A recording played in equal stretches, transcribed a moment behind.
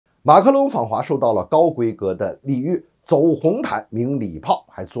马克龙访华受到了高规格的礼遇，走红毯鸣礼炮，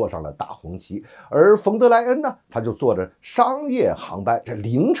还坐上了大红旗。而冯德莱恩呢，他就坐着商业航班，这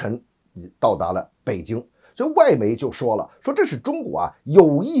凌晨到达了北京。所以外媒就说了，说这是中国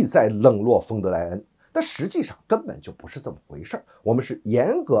有意在冷落冯德莱恩。但实际上根本就不是这么回事，我们是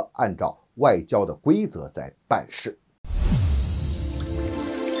严格按照外交的规则在办事。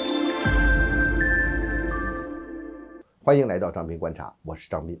欢迎来到张斌观察，我是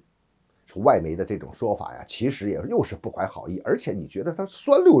张斌。外媒的这种说法呀，其实又是不怀好意，而且你觉得它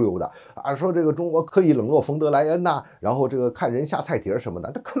酸溜溜的说这个中国刻意冷落冯德莱恩呐，然后这个看人下菜碟什么的，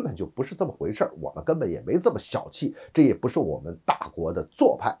这根本就不是这么回事，我们根本也没这么小气，这也不是我们大国的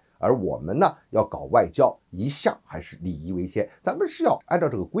做派。而我们呢，要搞外交，一向还是礼仪为先，咱们是要按照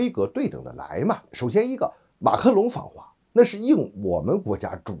这个规格对等的来嘛。首先一个，马克龙访华，那是应我们国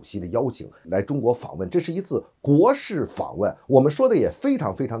家主席的邀请来中国访问，这是一次国事访问，我们说的也非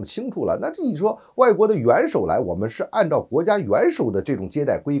常的清楚了。那你说外国的元首来，我们是按照国家元首的这种接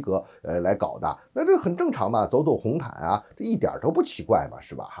待规格来搞的，那这很正常嘛，走红毯这一点都不奇怪嘛，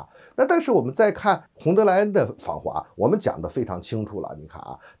是吧那但是我们再看冯德莱恩的访华，我们讲的非常清楚了，你看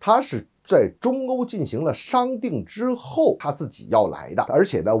他是在中欧进行了商定之后，他自己要来的，而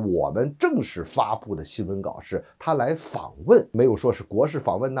且呢，我们正式发布的新闻稿是他来访问，没有说是国事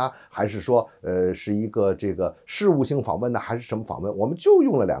访问呢，还是说是一个这个事务性访问呢，还是什么访问，我们就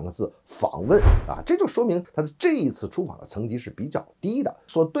用了2个字访问这就说明他的这一次出访的层级是比较低的。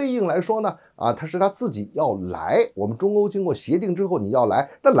所对应来说呢他是他自己要来，我们中欧经过协定之后你要来，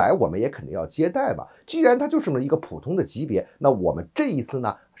那来我们也肯定要接待吧。既然它就是一个普通的级别，那我们这一次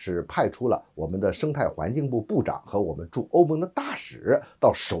呢是派出了我们的生态环境部部长和我们驻欧盟的大使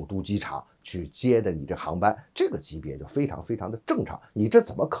到首都机场去接的你这航班，这个级别就非常的正常。你这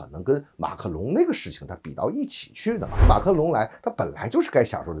怎么可能跟马克龙那个事情他比到一起去呢？马克龙来，他本来就是该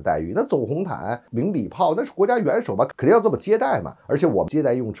享受的待遇，那走红毯鸣礼炮，那是国家元首嘛，肯定要这么接待嘛。而且我们接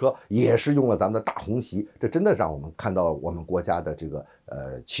待用车也是用了咱们的大红旗，这真的让我们看到我们国家的这个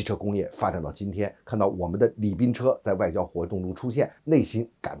汽车工业发展到今天，看到我们的礼宾车在外交活动中出现，内心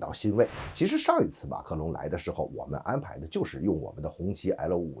感到欣慰。其实上一次马克龙来的时候，我们安排的就是用我们的红旗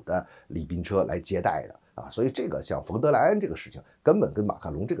L5 的礼宾车来接待的所以这个像冯德莱恩这个事情根本跟马克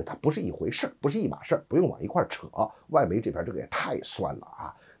龙这个它不是一回事，不是一码事，不用往一块扯。外媒这边这个也太酸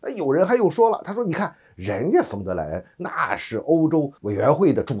了那有人还又说了，他说你看人家冯德莱恩那是欧洲委员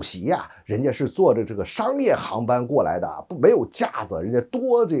会的主席人家是坐着这个商业航班过来的，没有架子，人家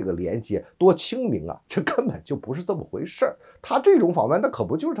多这个廉洁多亲民这根本就不是这么回事。他这种访问那可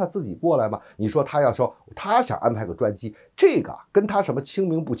不就是他自己过来吗？你说他要说他想安排个专机，这个跟他什么亲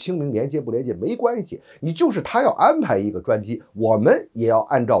民不亲民廉洁不廉洁没关系，你就是他要安排一个专机，我们也要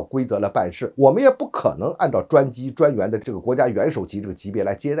按照规则来办事，我们也不可能按照专机专员的这个国家元首级这个级别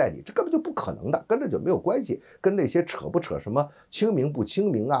来接待你，这根本就不可能的，跟这就没有关系，跟那些扯不扯什么亲民不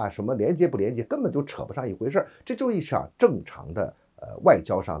亲民什么廉洁不廉洁根本就扯不上一回事，这就是一场正常的外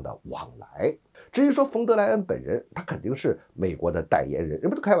交上的往来。至于说冯德莱恩本人，他肯定是美国的代言人，人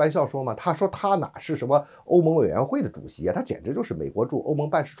不都开玩笑说吗？他说他哪是什么欧盟委员会的主席他简直就是美国驻欧盟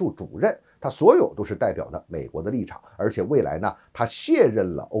办事处主任，他所有都是代表的美国的立场。而且未来呢，他卸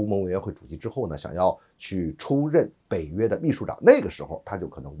任了欧盟委员会主席之后呢，想要去出任北约的秘书长，那个时候他就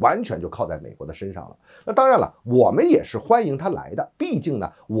可能完全就靠在美国的身上了。那当然了，我们也是欢迎他来的，毕竟呢，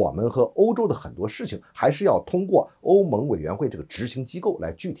我们和欧洲的很多事情还是要通过欧盟委员会这个执行机构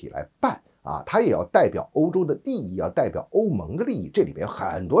来具体来办他也要代表欧洲的利益，要代表欧盟的利益，这里边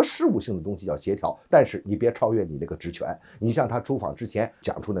很多事务性的东西要协调，但是你别超越你那个职权。你像他出访之前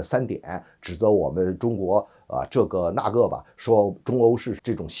讲出那3点，指责我们中国这个那个吧，说中欧是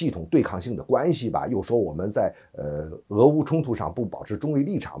这种系统对抗性的关系吧，又说我们在俄乌冲突上不保持中立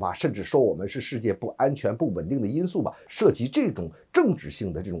立场吧，甚至说我们是世界不安全不稳定的因素吧。涉及这种政治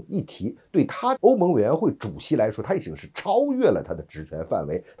性的这种议题，对他欧盟委员会主席来说，他已经是超越了他的职权范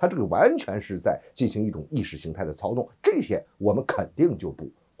围，他这个完全是在进行一种意识形态的操纵，这些我们肯定就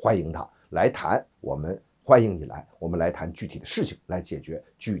不欢迎他来谈，我们欢迎你来，我们来谈具体的事情，来解决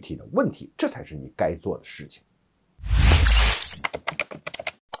具体的问题，这才是你该做的事情。